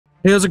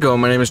Hey, how's it going?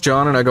 My name is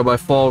John and I go by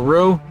Fall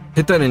Row.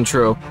 Hit that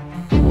intro.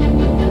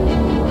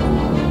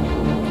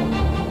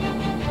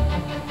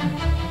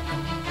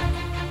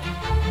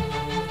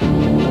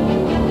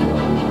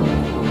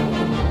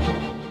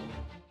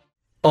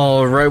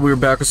 Alright, we're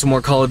back with some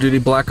more Call of Duty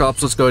Black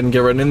Ops. Let's go ahead and get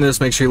right into this.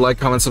 Make sure you like,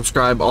 comment,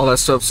 subscribe, all that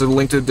stuff. So the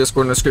link to the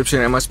Discord in the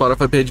description and my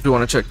Spotify page if you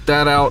want to check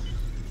that out.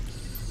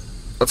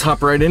 Let's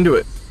hop right into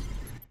it.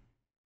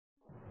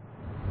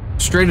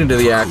 Straight into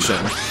the action.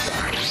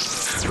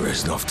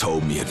 Reznov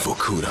told me at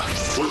Vorkuta.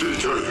 What did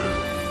he tell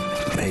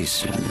you?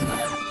 Mason,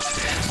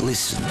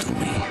 listen to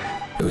me.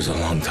 It was a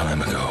long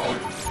time ago.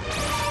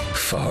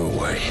 Far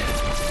away.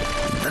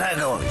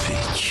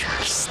 Dragovich,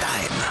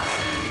 Steiner,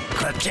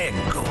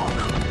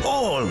 Krachenko,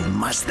 all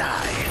must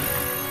die.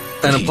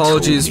 And He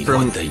apologies told me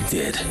from what they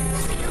did.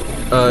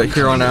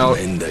 here on out.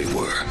 When they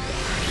were.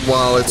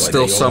 While it's Why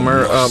still they all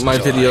summer, must my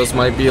die. videos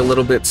might be a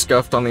little bit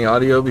scuffed on the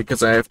audio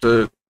because I have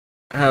to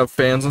have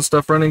fans and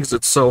stuff running because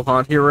it's so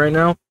hot here right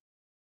now.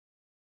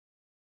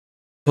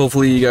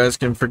 Hopefully you guys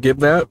can forgive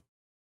that.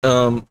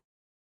 And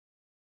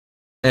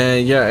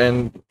yeah,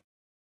 and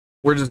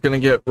we're just gonna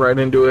get right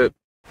into it.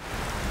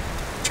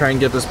 Try and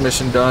get this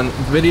mission done.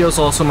 Videos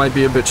also might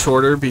be a bit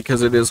shorter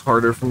because it is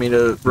harder for me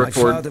to My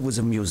record father was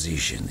a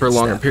musician. for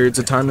longer periods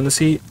of time in this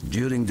heat.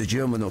 During the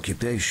German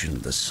occupation,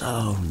 the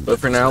sound But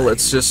for of now, the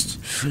let's violin just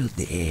filled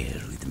the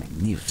air with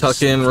magnificent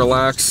tuck in,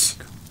 relax,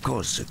 music.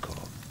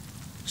 Korsakov,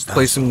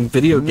 play some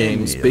video many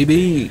games, of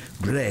baby. the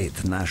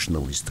great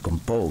nationalist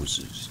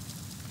composers.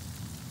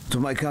 To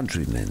my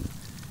countrymen,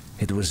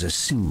 it was a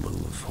symbol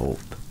of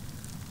hope.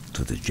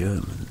 To the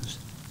Germans,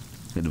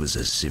 it was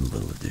a symbol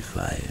of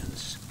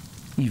defiance.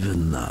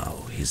 Even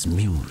now, his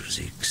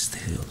music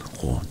still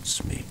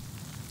haunts me.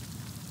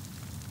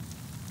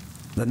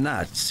 The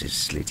Nazis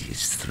slit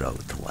his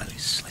throat while he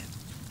slept.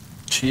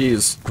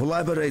 Jeez.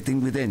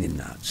 Collaborating with any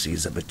Nazi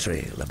is a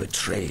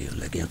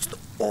betrayal against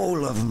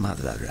all of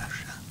Mother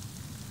Russia.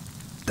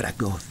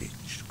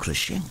 Dragovich,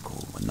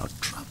 Krashenko were not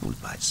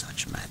troubled by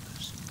such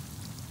matters.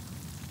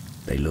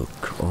 They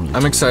look only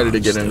I'm excited to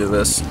get towards into their own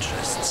this.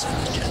 interests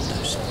and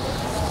agendas.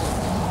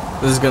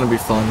 This is gonna be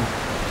fun.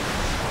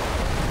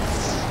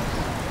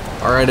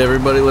 Alright,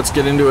 everybody, let's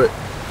get into it.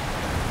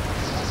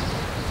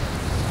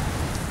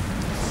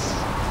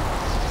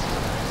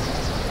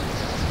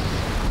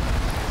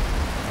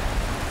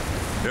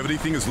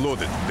 Everything is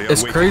loaded. They are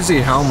It's waiting. crazy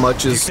how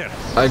much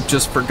I've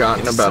just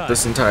forgotten about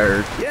this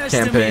entire Yes,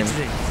 campaign.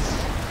 Dimitri.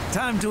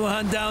 Time to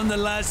hunt down the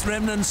last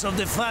remnants of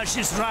the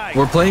fascist Reich.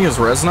 We're playing as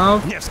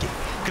Reznov? Nevsky,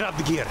 grab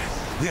the gear.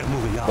 We're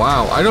moving out.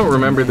 Wow, I don't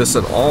remember this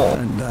at all.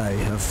 And I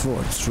have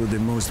fought through the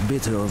most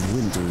bitter of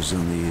winters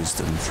on the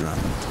Eastern Front.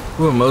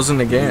 Ooh,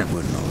 Mosin again. We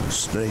were no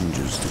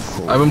strangers to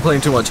cold. I've been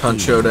playing too much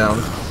Hunt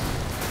Showdown.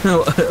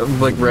 I'm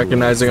like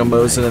recognizing a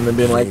Mosin and then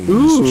being like,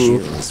 ooh.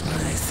 Chills when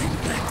I think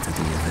back to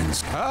the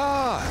events. The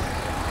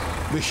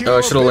Oh, I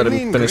hero should've let him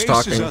Berlin finish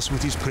graces talking. us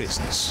with his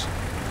presence.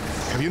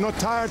 Have you not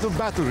tired of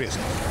battle,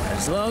 Reznov?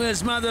 As long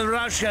as Mother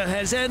Russia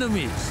has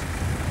enemies,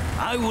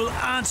 I will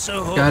answer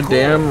her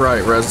Goddamn call.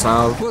 right,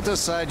 Reznov. Put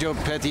aside your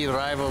petty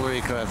rivalry,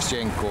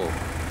 Kravchenko.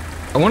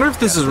 I wonder if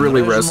this is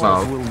really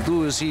Reznov. will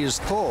do as he is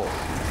told.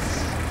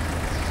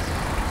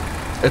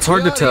 It's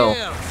hard to We are tell.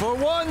 here for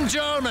one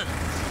German,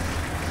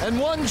 and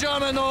one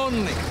German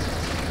only,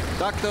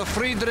 Dr.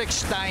 Friedrich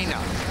Steiner.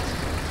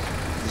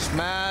 This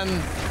man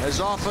has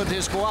offered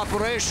his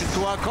cooperation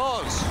to our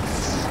cause.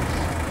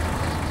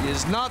 He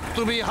is not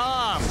to be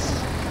harmed.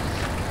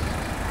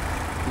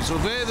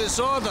 Disobey this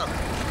order,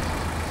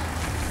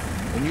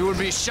 and you will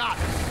be shot.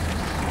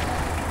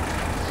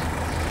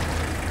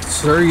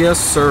 Sir, yes,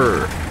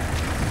 sir.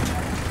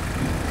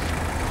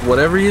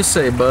 Whatever you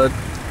say, bud.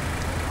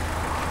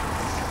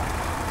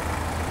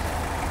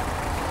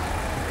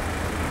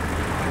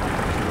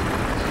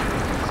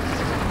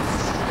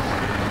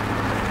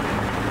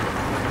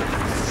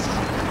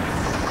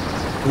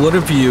 What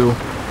a view.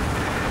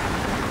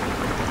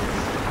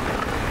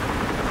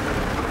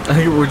 I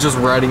think we're just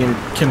riding in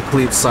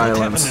complete What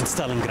silence.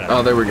 happened in Stalingrad?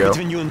 Oh, there we go.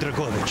 Between you and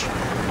Dragovich.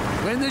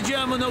 When the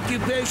German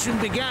occupation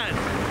began,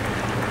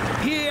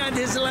 he and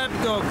his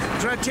lapdog,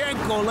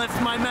 Krachenko,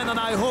 left my men and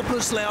I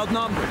hopelessly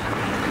outnumbered.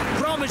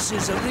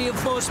 Promises of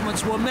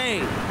reinforcements were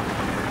made,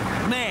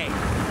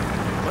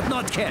 but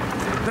not kept.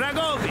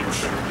 Dragovich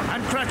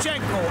and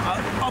Krachenko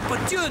are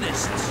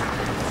opportunists,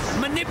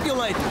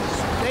 manipulators.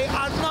 They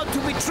are not to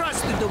be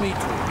trusted,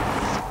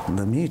 Dimitri.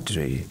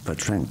 Dmitry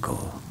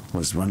Petrenko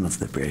was one of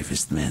the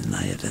bravest men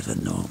I had ever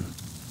known.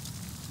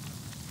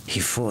 He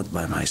fought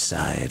by my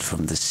side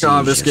from the siege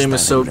God, this of game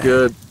is so Stalingrad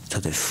good.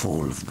 to the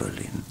fall of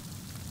Berlin.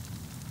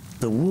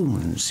 The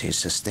wounds he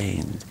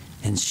sustained,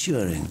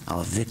 ensuring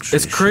our victory.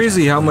 It's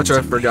crazy how much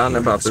I've forgotten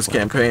about this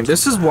campaign.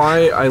 This is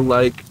why I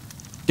like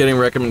getting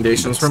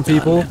recommendations from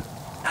people,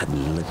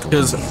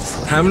 because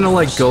having to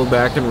like go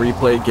back and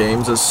replay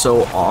games is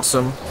so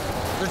awesome.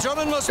 The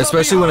German must not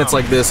Especially be when it's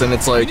like harmed. this and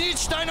it's We like, need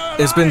Steiner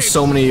it's been alive.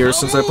 so many years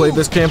since I played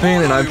this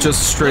campaign and I've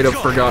just straight up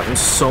forgotten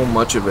so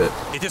much of it.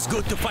 It is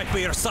good to fight by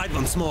your side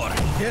once more.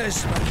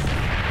 Yes,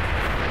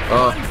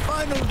 Oh, One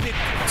final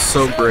victory.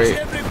 so Search great.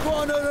 every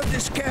corner of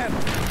this camp.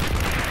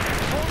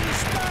 Only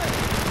stand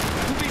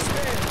to be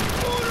spared.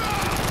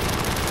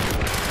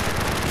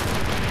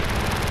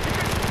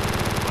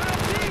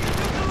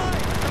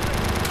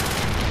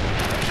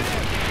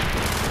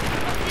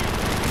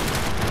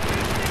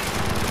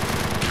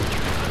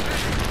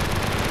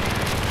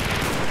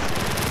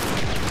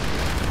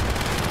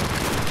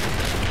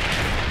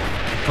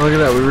 Oh, look at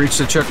that, we reached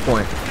the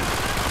checkpoint.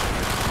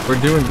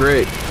 We're doing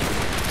great.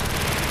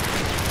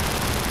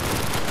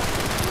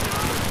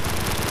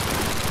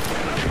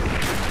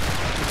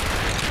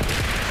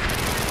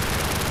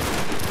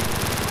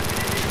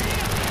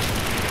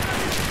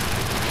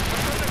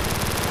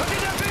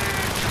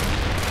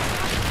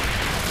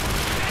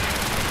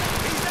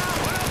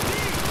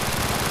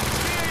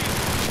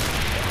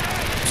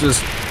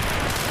 Just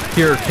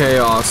pure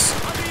chaos.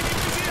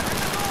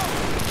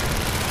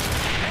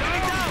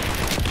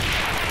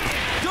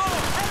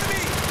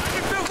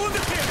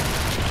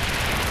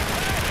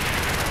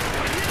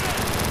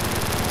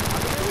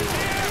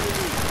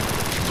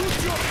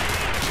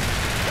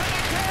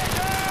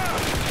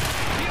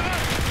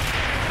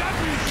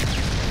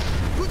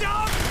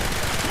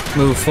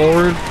 Move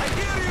forward.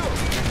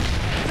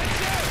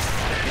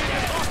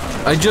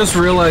 I just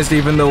realized,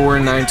 even though we're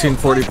in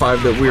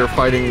 1945, that we are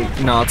fighting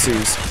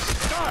Nazis.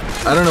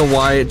 I don't know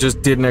why it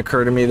just didn't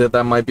occur to me that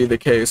that might be the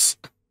case.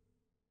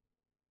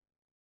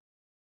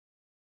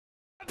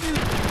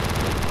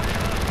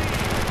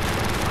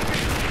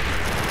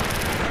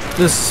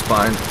 This is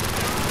fine.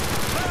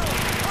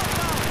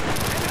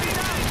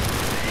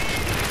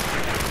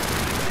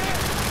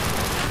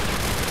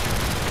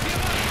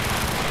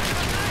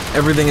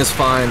 Everything is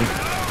fine.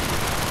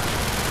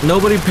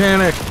 Nobody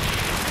panic.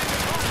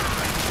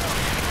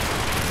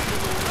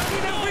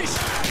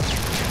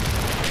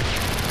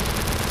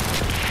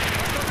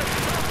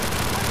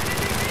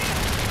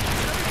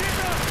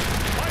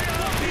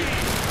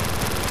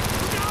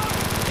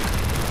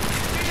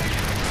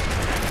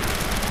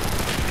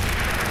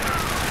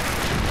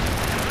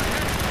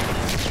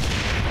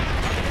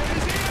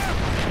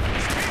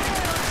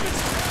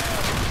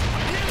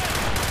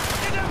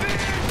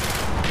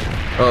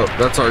 Oh,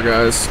 that's our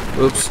guys.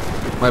 Oops,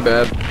 my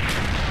bad.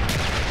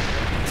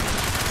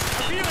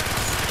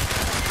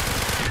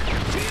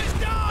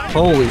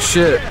 Holy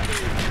shit.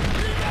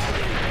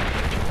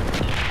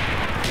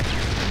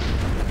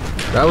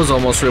 That was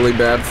almost really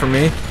bad for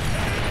me.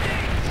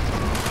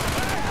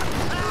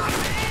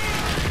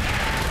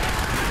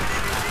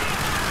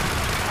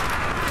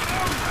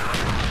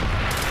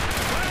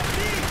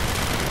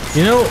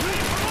 You know,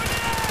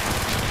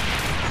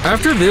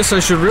 after this, I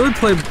should really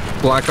play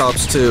Black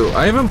Ops 2.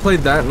 I haven't played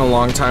that in a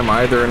long time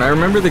either, and I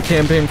remember the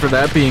campaign for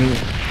that being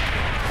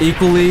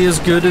equally as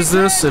good as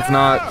this, if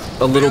not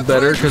a little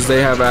better, because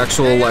they have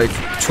actual, like,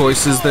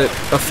 choices that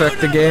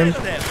affect the game.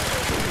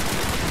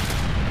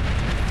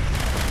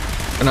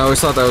 And I always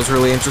thought that was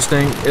really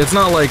interesting. It's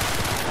not, like,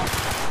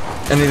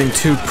 anything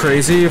too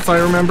crazy, if I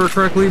remember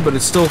correctly, but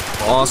it's still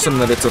awesome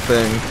that it's a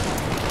thing.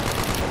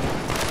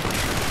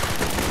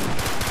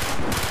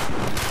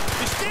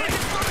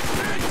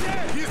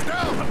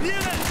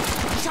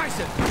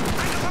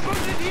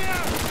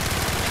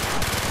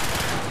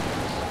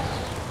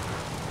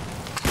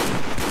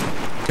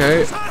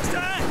 Okay.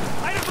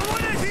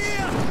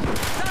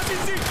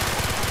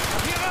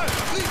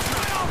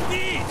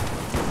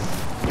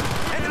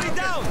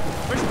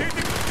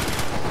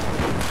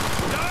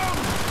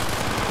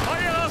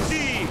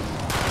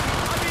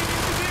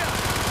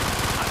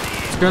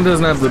 This gun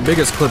doesn't have the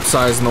biggest clip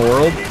size in the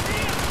world.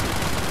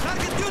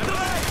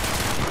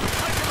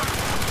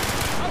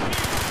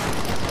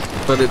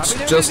 But it's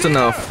just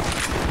enough.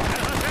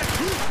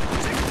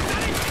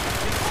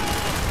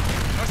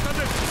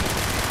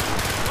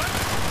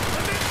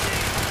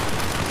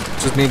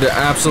 Just need to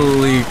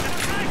absolutely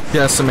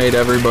decimate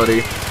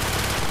everybody.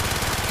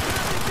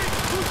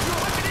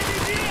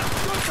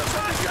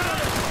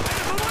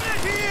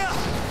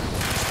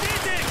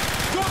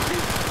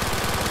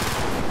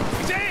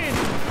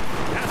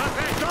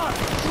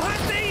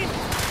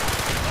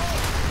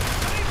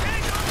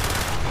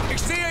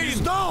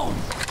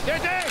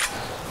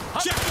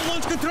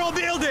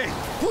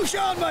 Push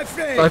on, my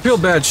friend. I feel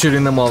bad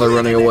shooting them while they're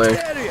running away.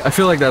 I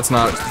feel like that's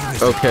not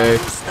okay.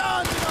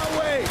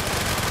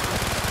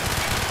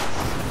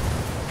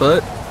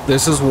 But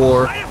this is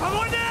war.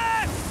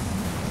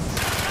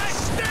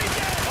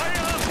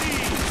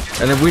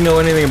 And if we know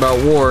anything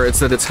about war, it's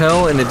that it's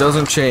hell and it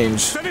doesn't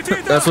change.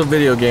 That's what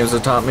video games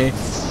have taught me.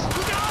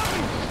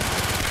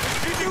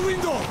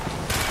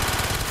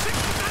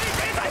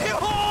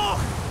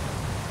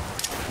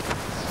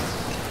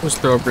 Let's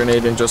throw a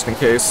grenade in just in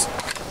case.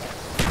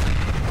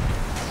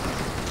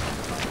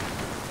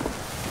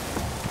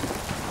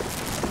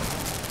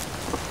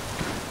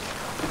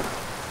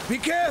 Be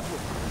careful.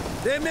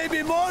 There may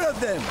be more of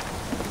them.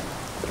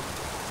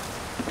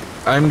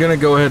 I'm gonna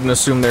go ahead and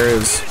assume there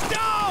is.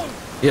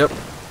 Yep.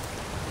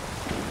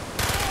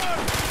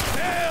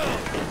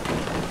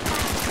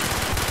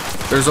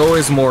 There's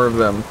always more of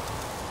them.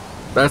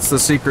 That's the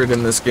secret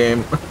in this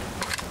game.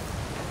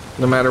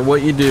 No matter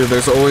what you do,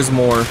 there's always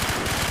more.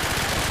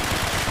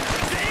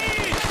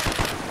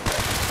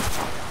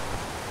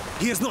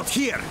 He is not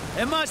here.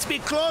 It must be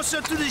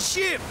closer to the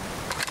ship.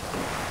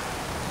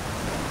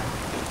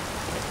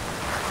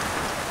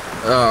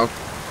 Oh,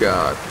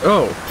 God.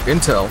 Oh,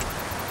 intel.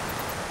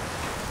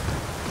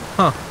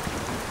 Huh.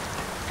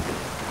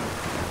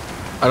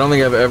 I don't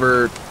think I've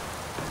ever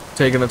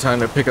taken the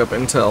time to pick up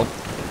intel.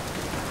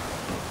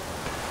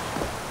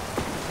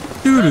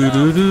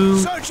 Doo-doo-doo-doo.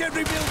 Search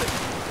every building.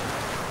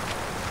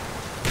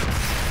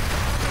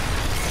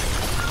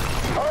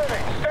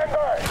 Stand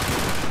by.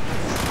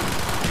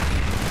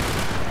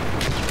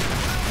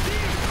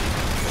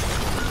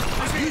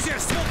 Use your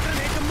smoke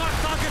grenade to mark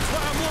targets for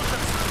our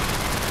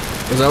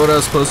mortars. Is that what I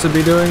was supposed to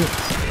be doing?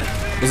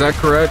 Is that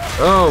correct?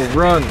 Oh,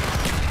 run.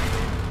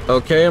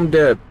 Okay, I'm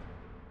dead.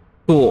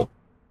 Cool.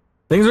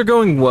 Things are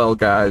going well,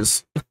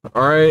 guys.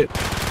 Alright.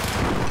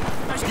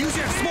 Use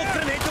your smoke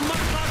grenade to mark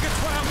targets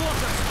for our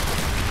mortars.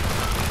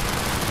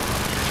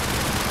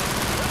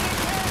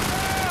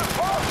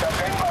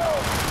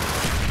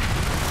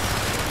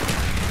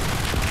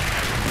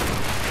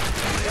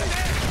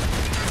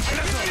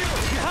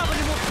 If you have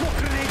any more smoke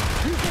grenades,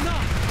 use them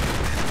now.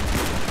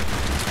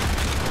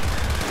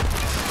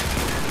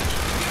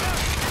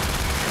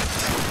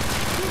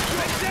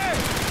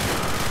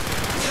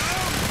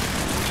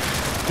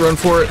 Run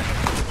for it.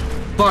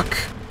 Fuck.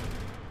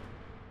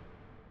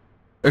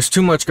 There's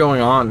too much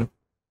going on.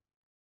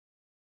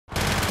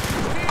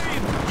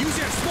 Use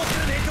your smoke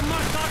grenade to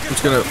mark targets I'm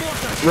just for gonna our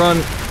mortars.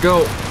 run,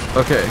 go.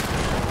 Okay.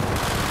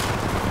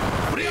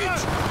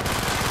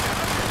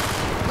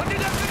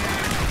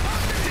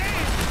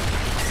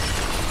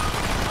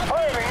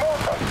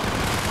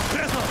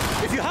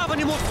 Reznov, if you have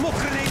any more smoke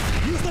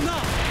grenades, use them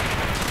now.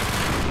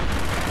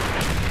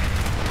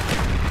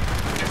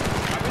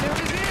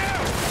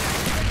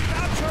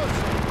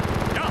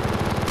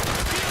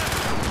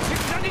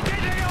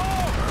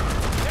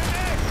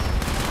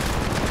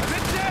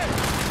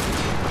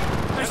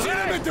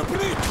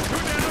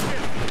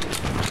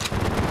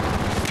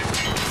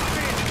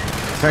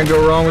 Can't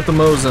go wrong with the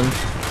Mosin.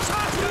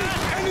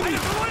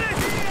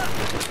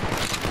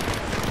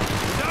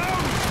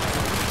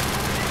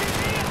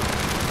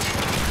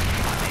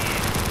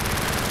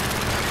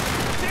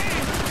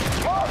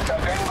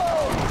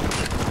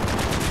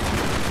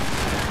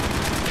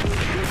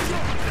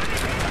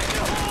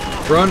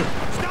 Run.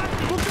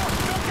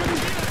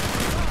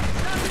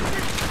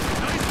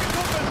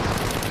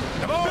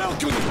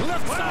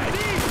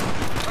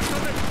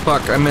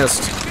 Fuck, I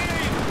missed.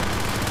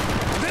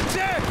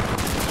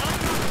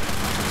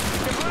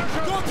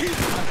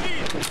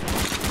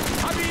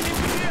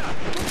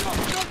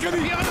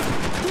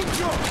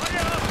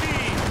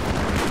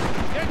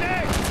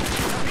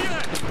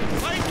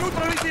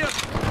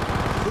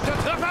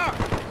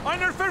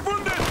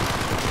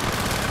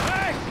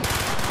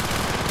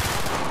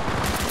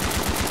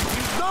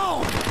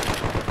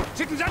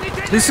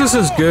 This is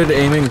as good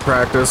aiming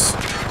practice.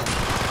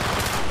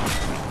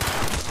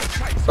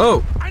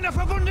 Oh!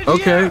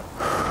 Okay.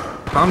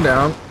 Calm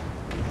down.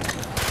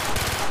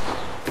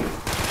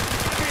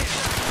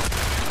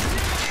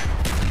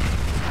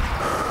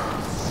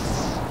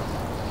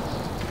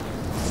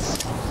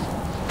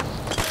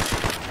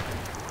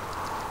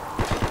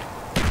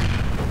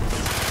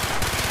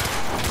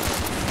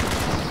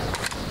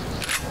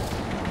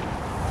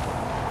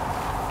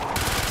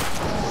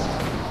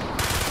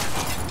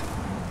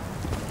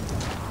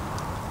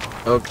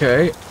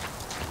 Okay.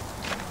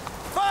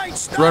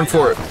 Run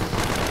for it.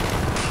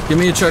 Give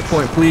me a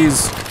checkpoint,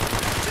 please.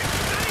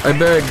 I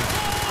beg.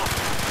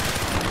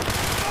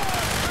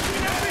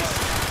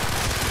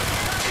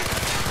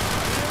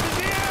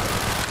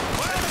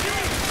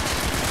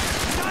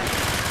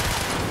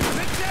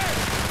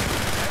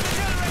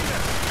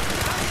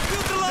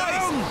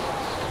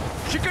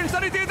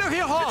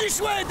 This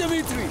way,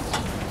 Dimitri!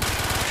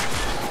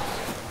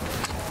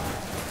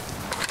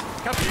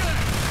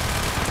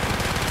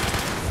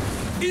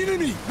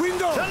 Enemy!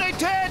 Window!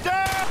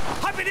 Sanitäter!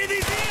 Habt ihr die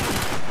gesehen?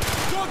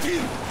 Got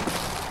him!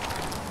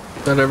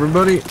 Is that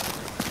everybody?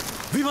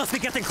 We must be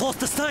getting close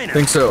to Steiner.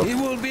 Think so. He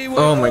will be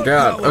Oh my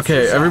god.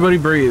 Okay, everybody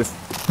breathe.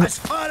 as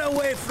far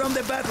away from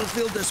the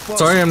battlefield as possible.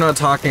 Sorry I'm not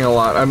talking a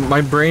lot.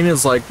 My brain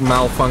is like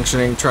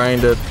malfunctioning trying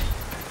to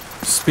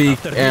speak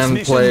After this and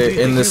mission, do play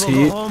you in think this we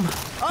will heat. go home?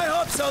 I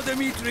hope so,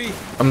 Dimitri.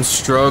 I'm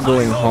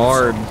struggling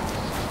hard.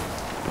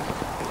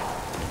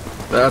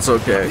 That's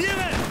okay.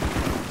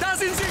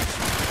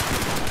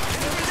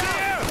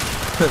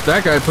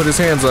 That guy put his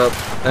hands up,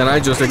 and I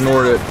just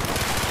ignored it.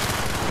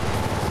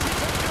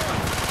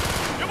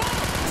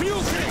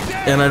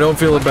 And I don't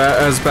feel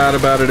as bad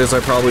about it as I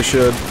probably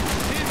should.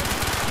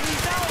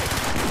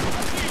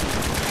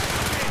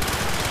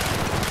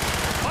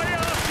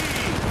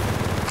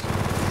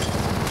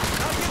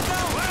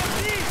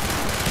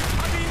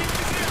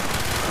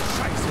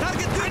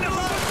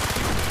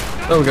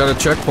 Oh, we got a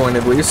checkpoint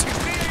at least.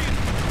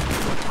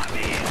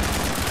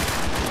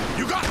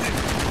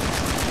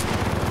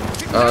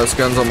 This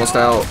gun's almost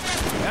out.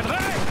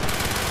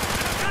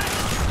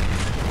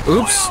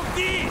 Oops.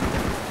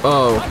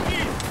 Oh.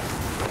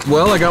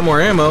 Well, I got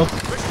more ammo.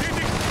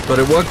 But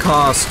at what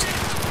cost?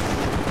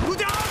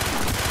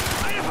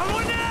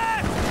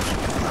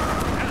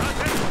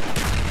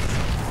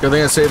 Good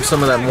thing I saved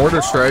some of that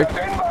mortar strike.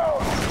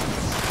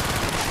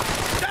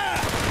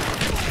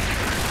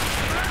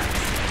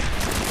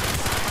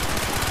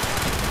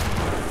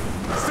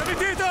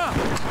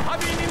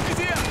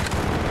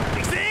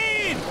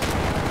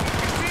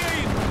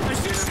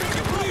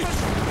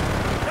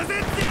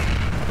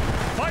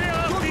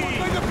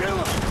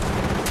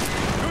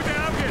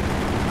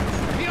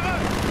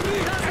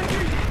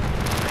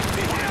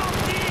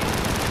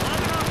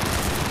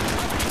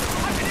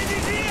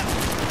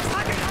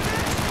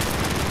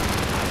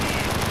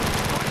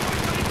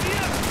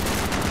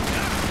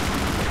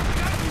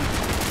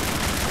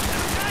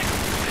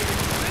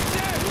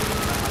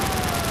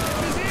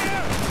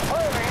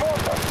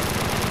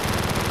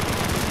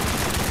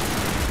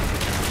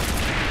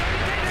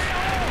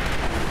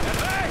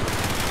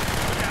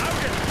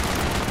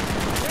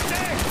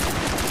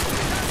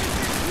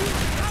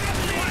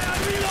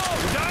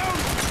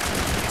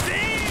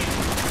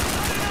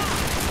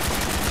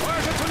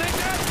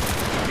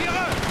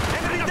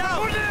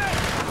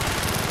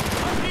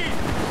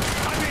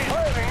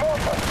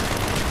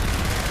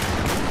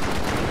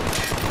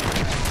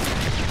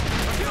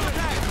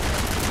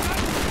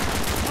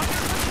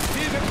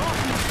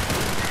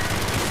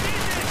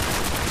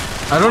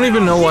 I don't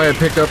even know why I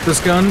picked up this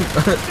gun.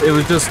 It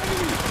was just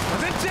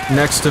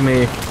next to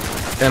me,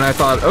 and I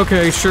thought,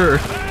 okay, sure.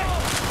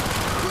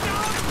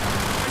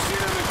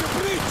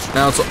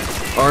 Now it's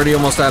already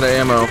almost out of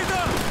ammo.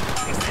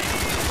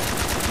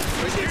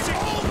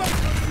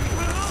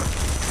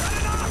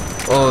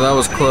 Oh, that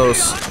was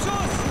close.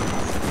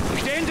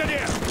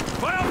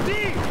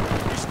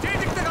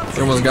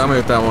 You almost got me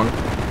with that one.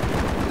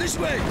 This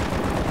way,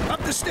 up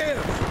the stairs.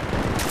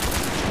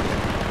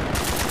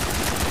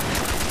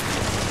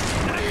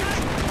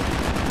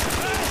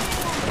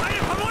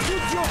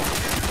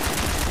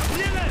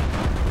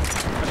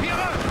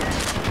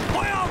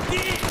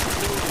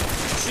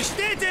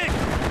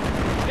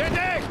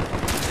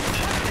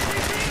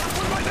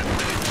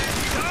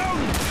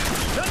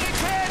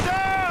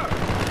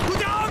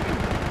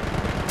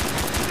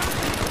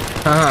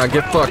 Haha,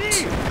 get fucked.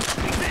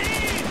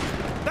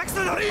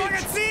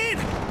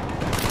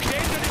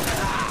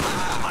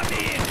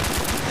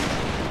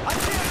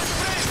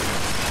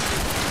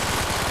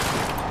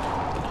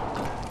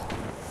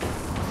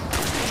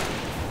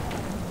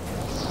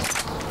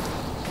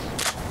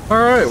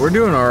 Alright, we're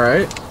doing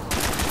alright.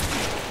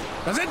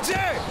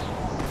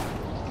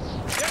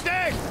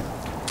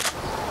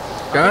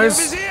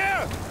 Guys?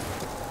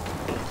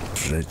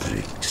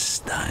 Frederick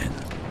Stein.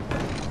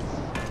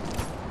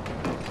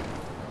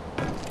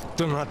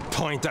 Do not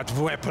point that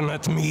weapon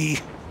at me.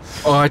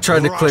 Oh, I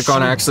tried to click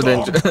on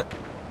accident.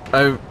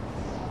 I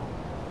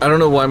don't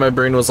know why my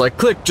brain was like,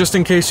 click just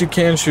in case you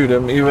can shoot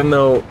him, even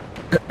though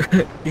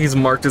he's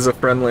marked as a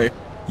friendly.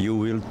 You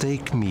will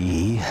take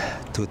me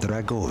to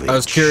Dragovich. I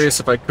was curious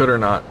if I could or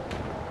not.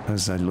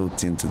 As I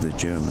looked into the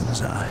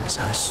German's eyes,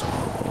 I saw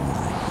all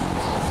the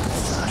evil of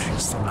the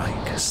fascist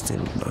Reich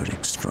still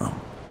burning strong.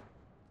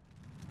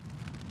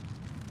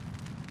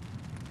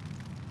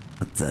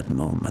 At that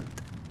moment,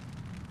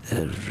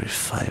 every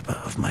fiber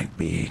of my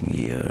being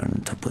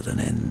yearned to put an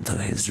end to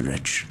his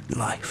wretched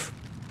life.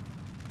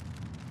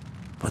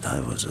 But I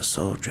was a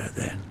soldier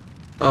then.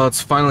 Oh,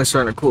 it's finally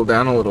starting to cool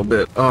down a little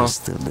bit. I Oh,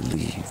 still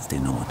believed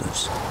in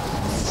orders.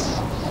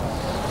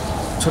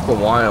 took a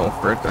while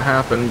for it to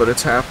happen, but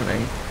it's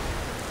happening.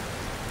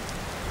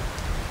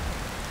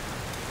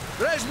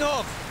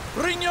 Reznov,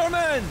 bring your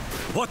men.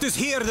 What is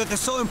here that is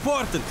so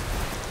important?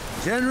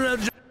 General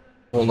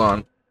Hold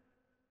on.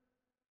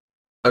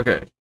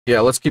 Okay, yeah,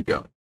 let's keep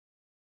going.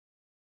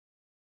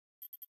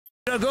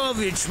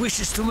 Dragovich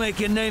wishes to make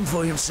a name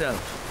for himself.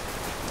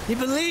 He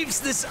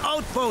believes this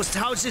outpost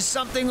houses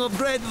something of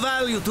great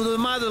value to the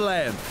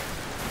motherland.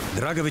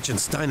 Dragovich and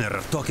Steiner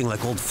are talking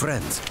like old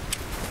friends.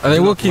 I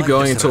think we'll keep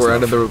going until we're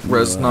out of the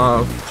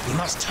Reznov We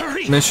must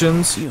hurry.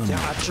 missions. There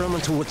are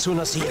Germans who would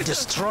sooner see it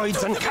destroyed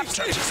than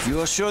captured.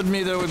 You assured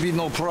me there would be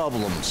no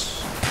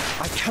problems.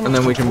 I cannot And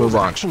then we can control move the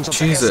on. actions of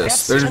the Jesus,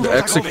 SS they're and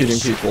executing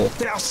Dragovich. people.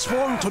 They are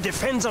sworn to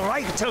defend the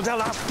Reich till their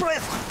last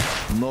breath.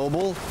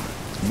 Noble,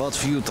 but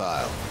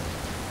futile.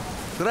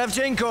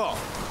 Kravchenko,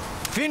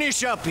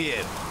 finish up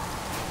here.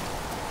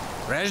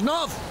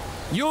 Reznov,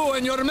 you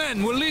and your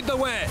men will lead the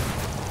way.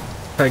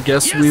 I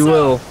guess Yes, we sir.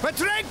 will.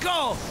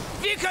 Petrenko,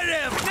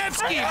 Vikarev,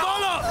 Nevsky,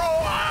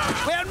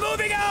 Volov. We are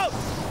moving out.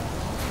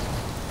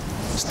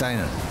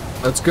 Steiner,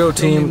 Let's go,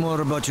 tell me team. more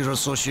about your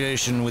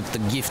association with the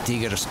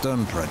Giftiger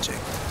Stern project.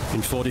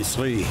 In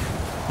 43,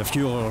 the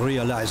Fuhrer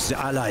realized the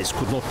Allies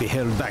could not be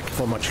held back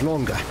for much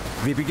longer.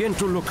 We began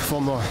to look for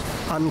more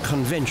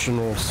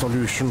unconventional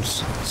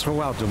solutions.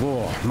 Throughout the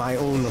war, my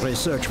own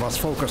research was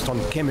focused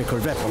on chemical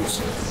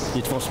weapons.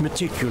 It was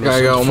meticulous.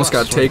 Guy almost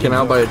got taken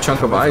out by a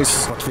chunk of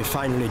ice. What we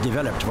finally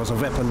developed was a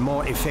weapon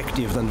more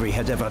effective than we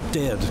had ever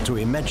dared to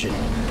imagine.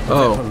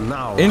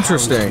 Oh,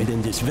 interesting.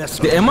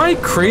 Am I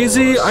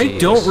crazy? I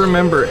don't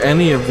remember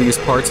any of these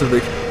parts of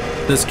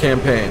this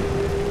campaign.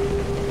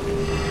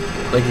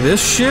 Like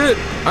this shit?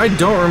 I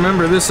don't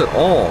remember this at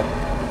all.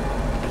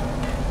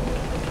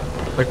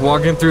 Like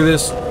walking through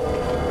this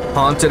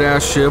haunted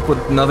ass ship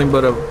with nothing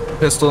but a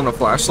pistol and a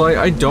flashlight?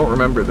 I don't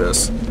remember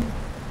this.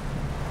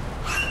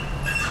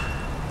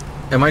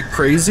 Am I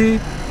crazy?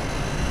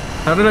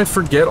 How did I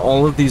forget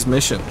all of these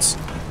missions?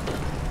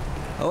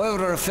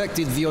 However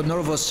effective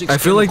Vionorva 6 I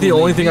feel like the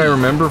only thing I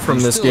remember from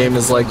this game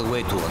is like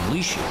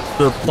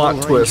the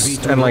plot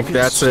twist, and like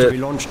that's it.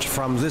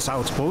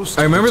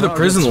 I remember the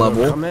prison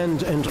level.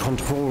 Command and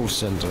control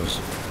centers.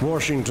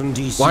 Washington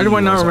D.C. Why do I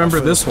not remember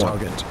this one?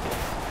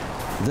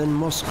 Then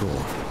Moscow.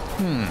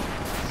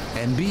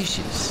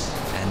 Ambitious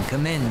and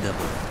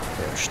commendable,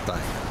 Herr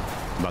Steiner.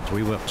 But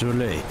we were too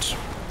late.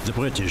 The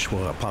British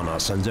were upon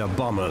us, and their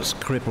bombers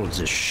crippled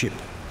the ship.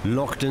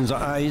 Locked in the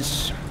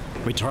ice,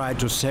 we tried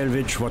to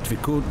salvage what we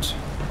could,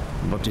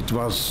 but it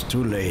was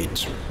too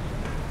late.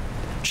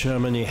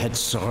 Germany had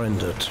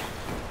surrendered,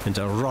 and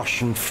a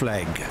Russian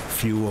flag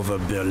flew over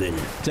Berlin.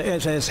 The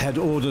SS had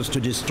orders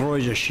to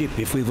destroy the ship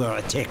if we were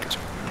attacked.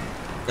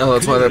 Oh,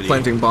 that's why they're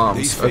planting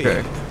bombs.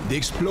 Okay. The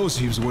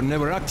explosives were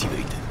never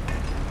activated.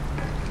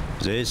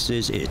 This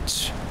is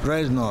it.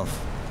 Reznov,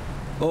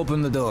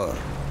 open the door.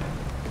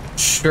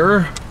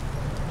 Sure.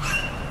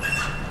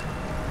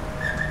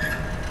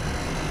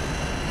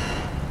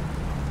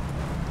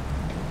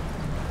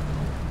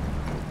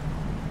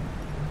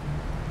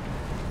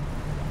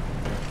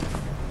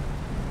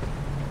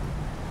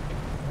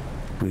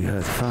 We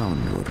had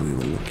found what we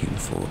were looking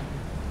for.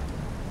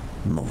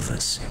 Nova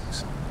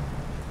 6.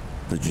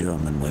 The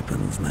German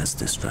weapon of mass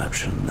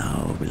destruction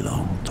now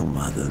belonged to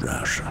Mother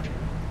Russia.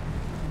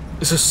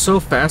 This is so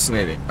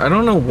fascinating. I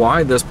don't know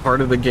why this part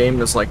of the game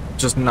is like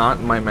just not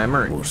in my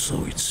memory. Or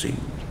so it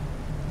seemed.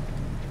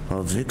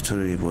 Our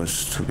victory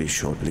was to be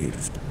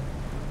short-lived.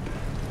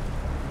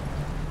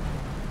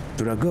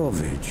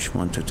 Dragovich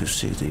wanted to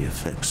see the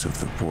effects of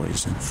the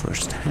poison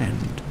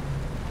firsthand.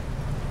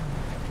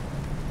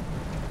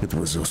 It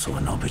was also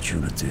an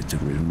opportunity to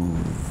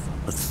remove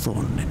a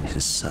thorn in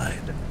his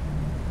side.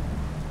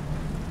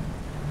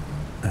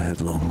 I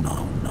had long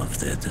known of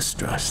their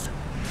distrust.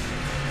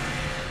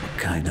 What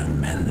kind of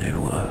men they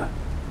were.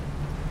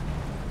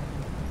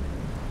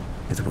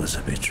 It was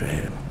a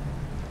betrayal.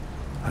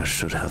 I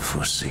should have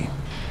foreseen.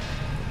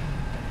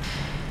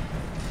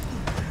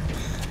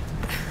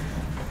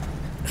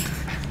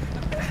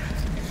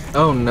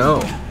 Oh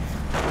no.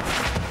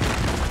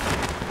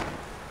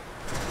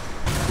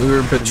 We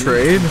were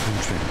betrayed?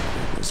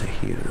 He was a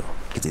hero.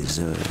 He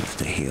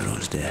deserved a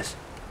hero's death.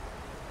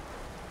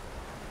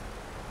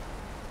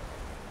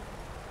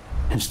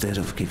 Instead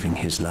of giving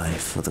his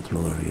life for the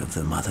glory of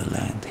the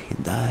motherland, he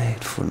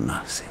died for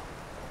nothing.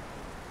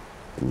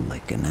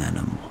 Like an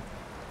animal.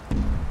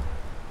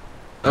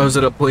 Oh, is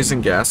it a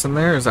poison gas in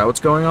there? Is that what's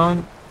going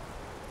on?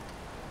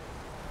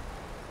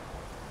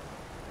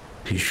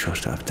 He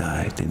should have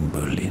died in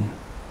Berlin.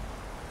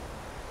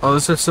 Oh,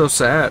 this is so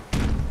sad.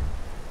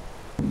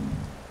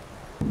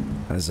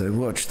 As I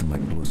watched my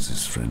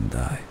closest friend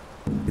die,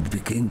 it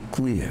became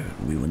clear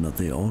we were not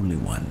the only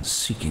ones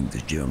seeking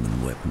the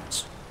German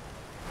weapons.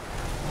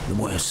 The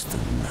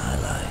Western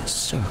allies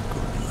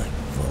circled like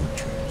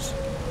vultures.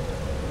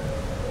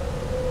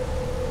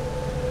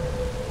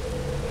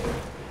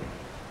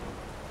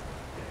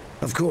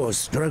 Of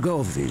course,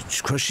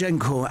 Dragovich,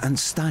 Krashenko, and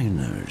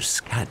Steiner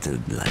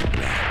scattered like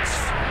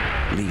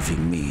rats,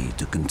 leaving me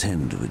to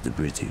contend with the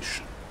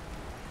British.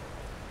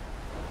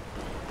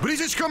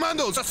 British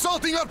commandos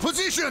assaulting our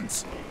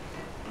positions!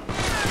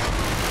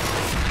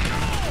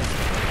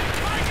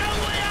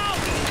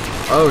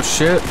 Oh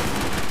shit.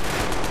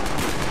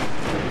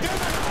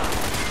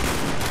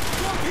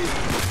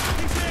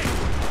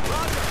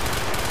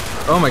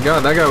 Oh my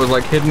god, that guy was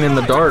like hidden in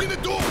the dark.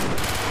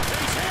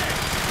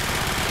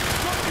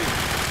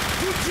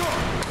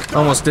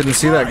 Almost didn't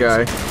see that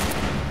guy.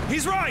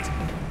 He's right!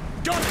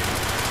 Got it!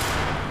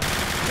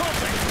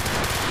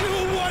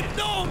 You want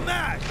no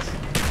match!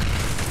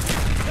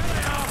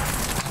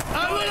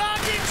 I will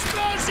arc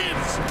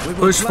explosives! We will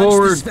Push plunge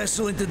forward. this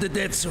vessel into the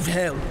depths of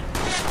hell. We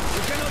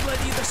cannot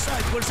let either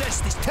side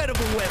possess this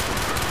terrible weapon.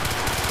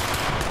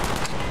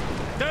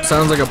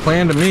 Sounds like a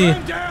plan to me.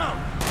 Stand down!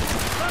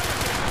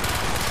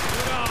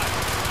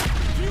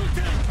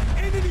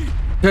 Enemy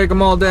Take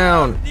them all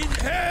down. in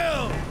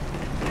hell!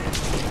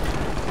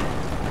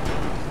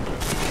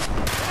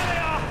 There they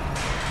are!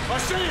 I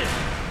see him!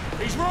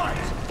 He's right!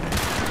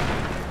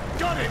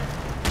 Got him!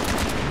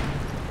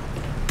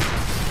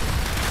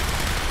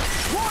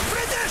 War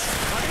British!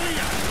 I hear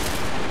ya!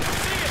 I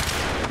see it!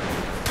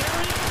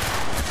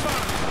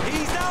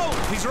 He's down!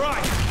 He's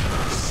right.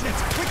 Shit.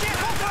 We can't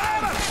hold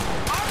forever.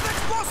 Armed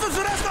explosives,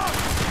 Reznov.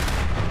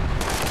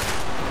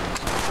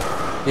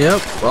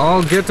 Yep,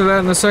 I'll get to that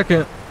in a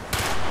second.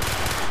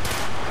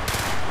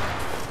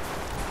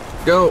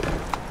 Go.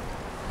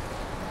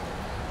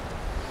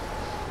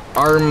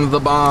 Arm the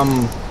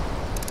bomb.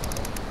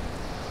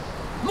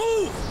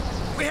 Move!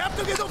 We have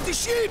to get off the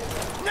ship!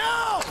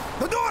 Now!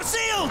 The door's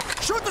sealed!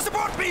 Shoot the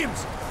support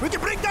beams! We can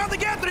bring down the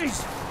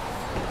gantries!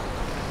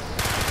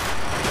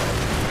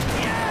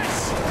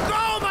 Yes!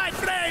 Go, my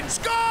friends!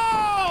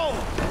 Go!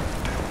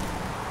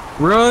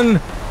 Run!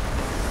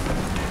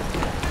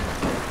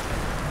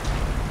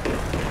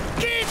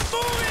 Keep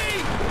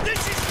moving!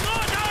 This is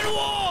not our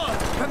war!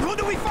 And who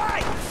do we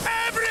fight?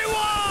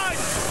 Everyone!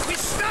 We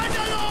stand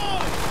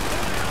alone!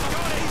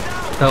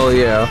 Hell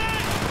yeah.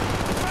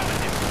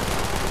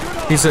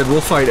 He said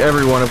we'll fight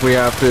everyone if we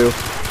have to.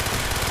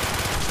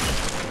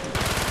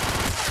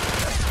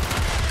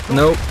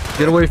 Nope.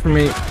 Get away from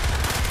me.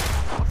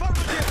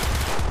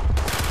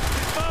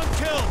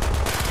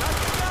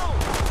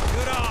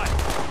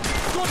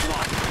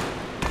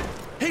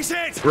 He's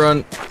hit!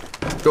 Run.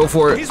 Go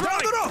for it. He's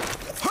right! No!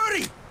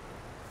 Hurry!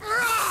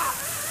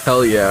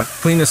 Hell yeah.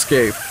 Clean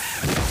escape.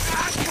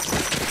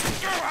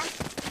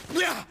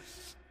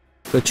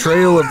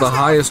 Betrayal of the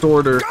highest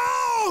order.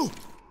 Go!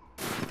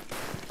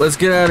 Let's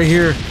get out of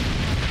here.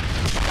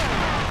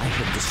 I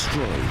had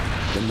destroyed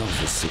the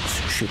Nova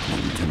 6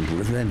 shipment and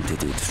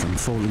prevented it from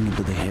falling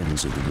into the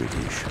hands of the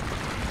British.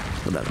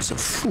 But I was a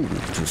fool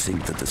to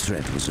think that the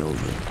threat was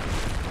over.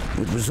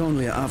 It was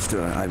only after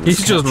I was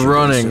He's just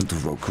running. sent to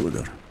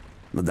Vokuda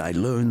that I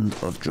learned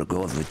of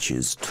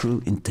Dragovich's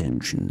true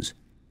intentions.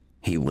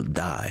 He will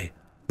die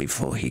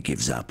before he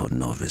gives up on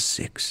Nova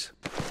 6.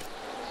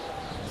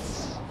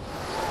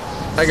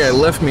 That guy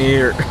left me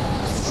here.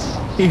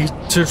 He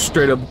just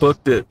straight up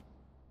booked it.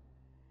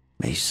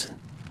 Mason,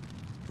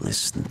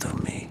 listen to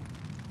me.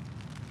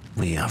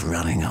 We are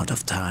running out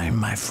of time,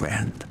 my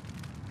friend.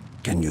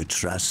 Can you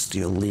trust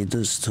your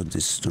leaders to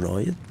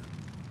destroy it?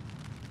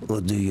 Or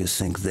do you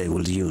think they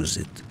will use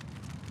it?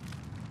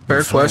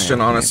 Fair question,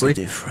 honestly.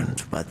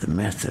 Different, but the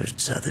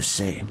methods are the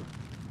same.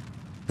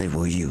 They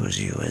will use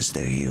you as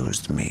they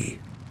used me.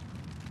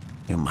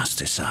 You must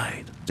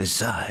decide.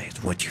 Decide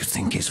what you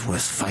think is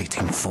worth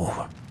fighting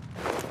for.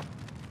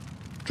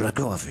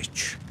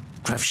 Dragovich,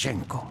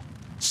 Kravchenko,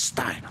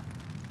 Steiner.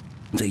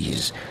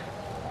 These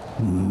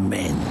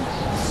men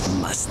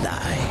must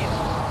die.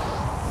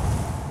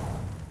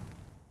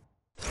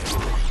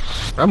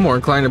 I'm more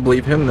inclined to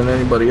believe him than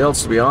anybody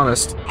else, to be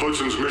honest.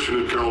 Hudson's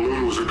mission at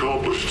Kowloon was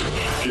accomplished.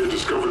 He had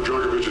discovered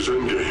Dragovich's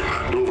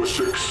endgame, Nova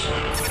 6.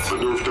 A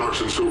nerve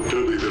toxin so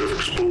deadly that if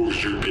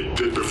exposed, you'd be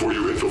dead before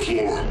you hit the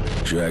floor.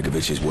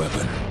 Dragovich's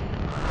weapon.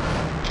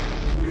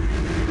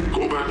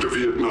 Go back to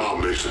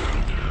Vietnam, Mason.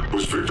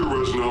 Was Victor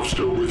Reznov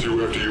still with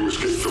you after you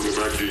escaped from the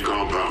MACD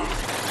compound?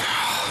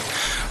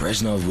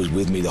 Reznov was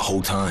with me the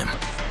whole time.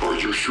 Are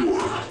you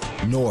sure?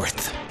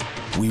 North.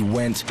 We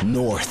went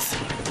north.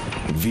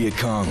 Viet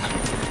Cong.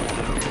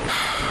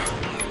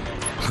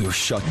 We were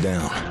shut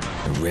down,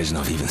 and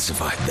Reznov even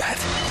survived that.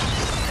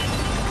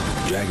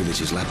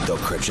 Dragovich's lapdog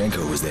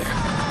Kravchenko was there.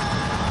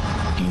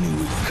 He knew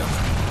we were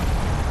coming.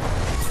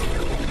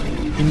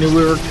 He knew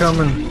we were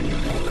coming.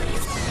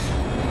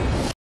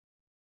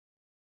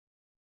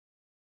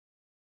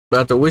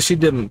 About to wish he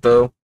didn't,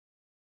 though.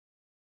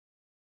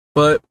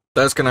 But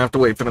that's gonna have to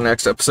wait for the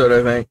next episode,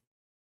 I think.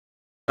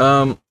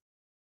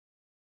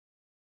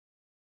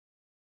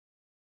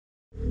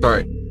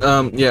 Sorry.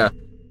 Yeah.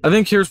 I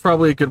think here's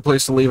probably a good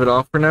place to leave it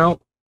off for now.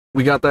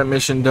 We got that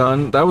mission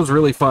done. That was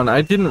really fun.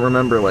 I didn't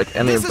remember, like,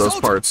 any of those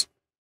parts.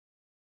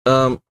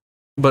 But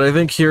I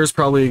think here's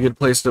probably a good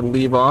place to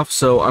leave off,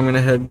 so I'm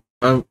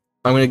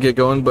gonna get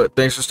going, but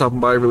thanks for stopping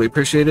by. I really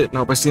appreciate it, and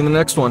hope I see you in the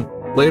next one.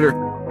 Later.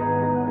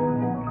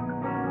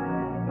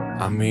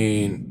 I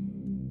mean,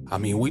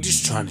 we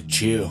just trying to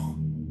chill.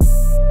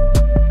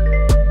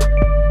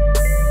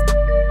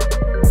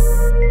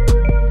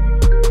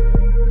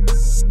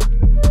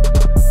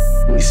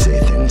 We say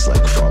things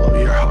like follow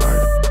your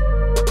heart,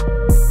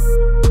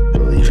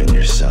 believe in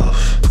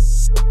yourself.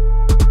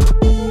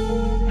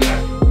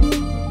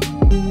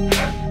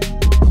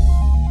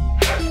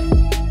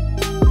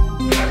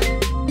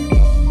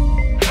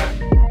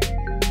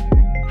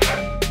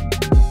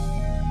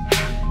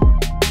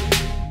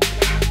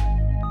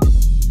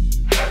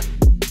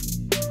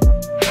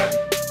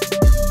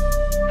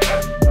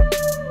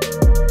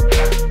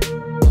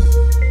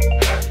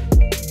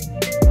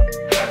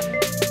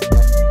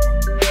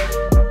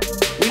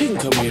 We didn't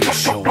come here to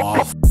show off.